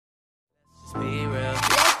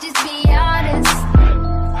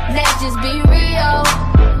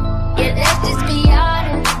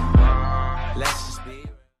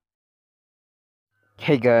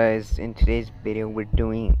Hey guys, in today's video we're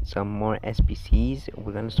doing some more SBCs.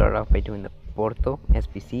 We're gonna start off by doing the Porto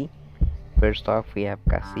SBC. First off we have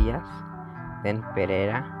Casillas, then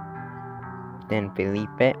Pereira, then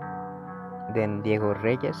Felipe, then Diego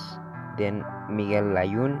Reyes, then Miguel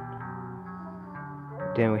Layun,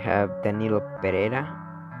 then we have Danilo Pereira,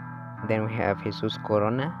 then we have Jesus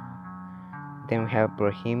Corona, then we have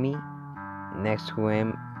Brahimi. Next to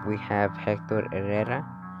him we have Hector Herrera.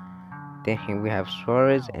 Then here we have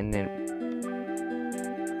Suarez, and then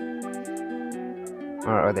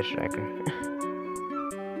our other striker.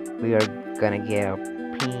 We are gonna get a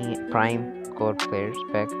prime gold players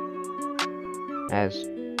pack as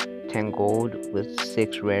 10 gold with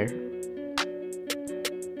 6 rare.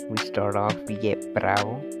 We start off, we get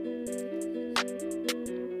Bravo.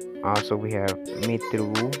 Also we have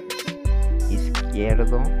Mitru,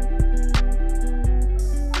 Izquierdo,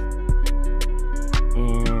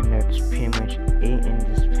 and that's pretty much it in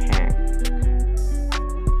this pack.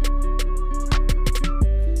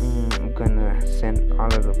 I'm gonna send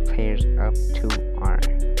all of the players up to our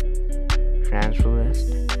transfer list.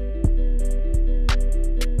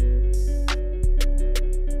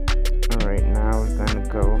 Alright, now we're gonna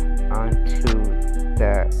go on to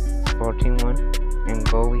the sporting one. And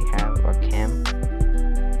goal we have a Cam,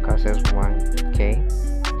 Casas 1K,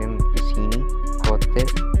 then Vicini,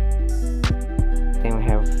 Cotes. Then we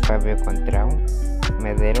have Fabio Contrao,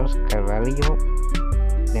 Mederos, Carvalho,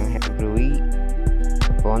 then we have Rui,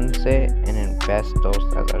 Ponce, and then Bastos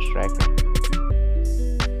as our striker.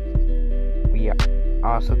 We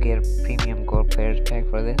also get a premium gold players pack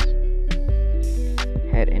for this.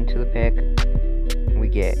 Head into the pack, we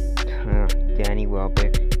get Danny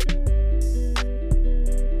Welbeck,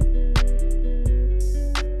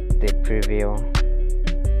 the Prevail,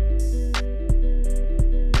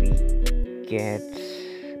 we get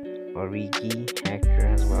Origi, Hector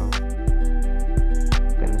as well.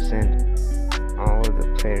 Gonna send all of the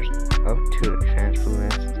players up to the transfer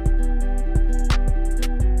list.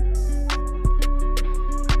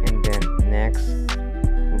 And then next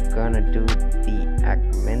we're gonna do the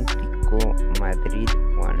Atlético Madrid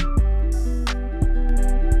one.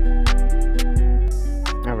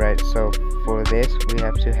 Alright, so for this we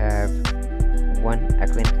have to have one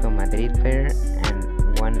Atlético Madrid player and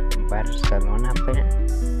one Barcelona player,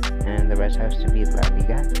 and the rest has to be La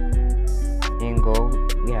Liga. In goal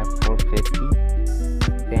we have 450,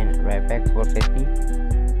 then right back 450.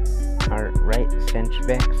 Our right center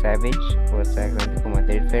back Savage was Atlético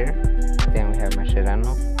Madrid player. Then we have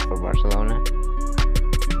Mascherano for Barcelona,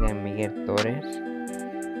 then Miguel Torres,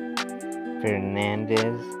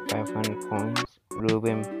 Fernandez 500 coins,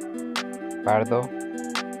 Ruben Pardo,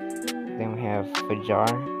 then we have Fajar,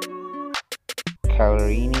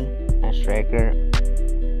 Calorini, a striker,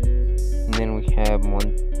 and then we have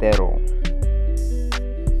Montero.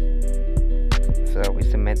 So we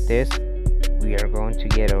submit this, we are going to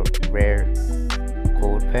get a rare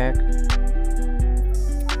gold pack.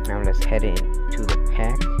 Now let's head into the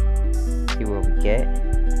pack, see what we get.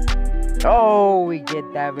 Oh, we get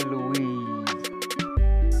David Luiz,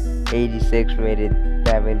 86 rated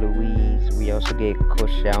David Luiz. We also get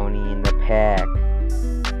Koscielny in the pack.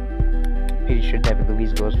 Pretty sure David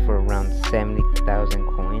Luiz goes for around 70,000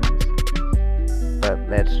 coins, but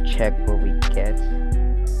let's check what we get.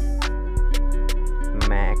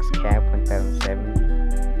 Max cap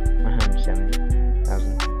 1,070,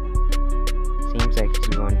 170,000. Seems like he's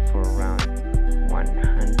going for around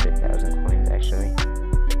 100,000 coins actually.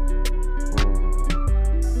 Ooh,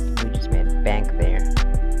 we just made bank there.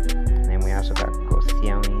 And then we also got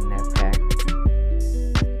Koscielny in that pack.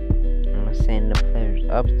 I'm gonna send the players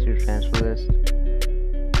up to transfer list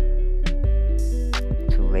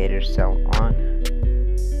to later sell on.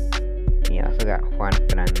 We also got Juan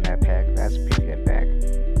Fran in that pack. That's a pretty good pack,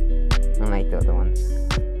 unlike the other ones.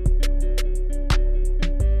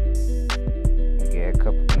 We get a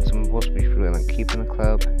couple consumables which we're gonna keep in the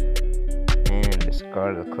club and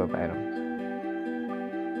discard the club items.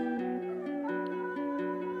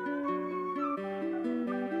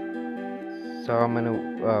 So I'm gonna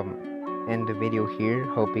end the video here.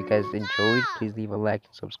 Hope you guys enjoyed. Please leave a like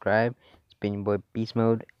and subscribe. It's been your boy Beast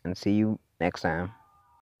Mode, and see you next time.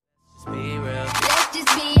 Let's be real. Let's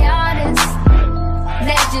just be honest.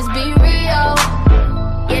 Let's just be real.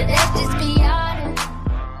 Yeah, let's just be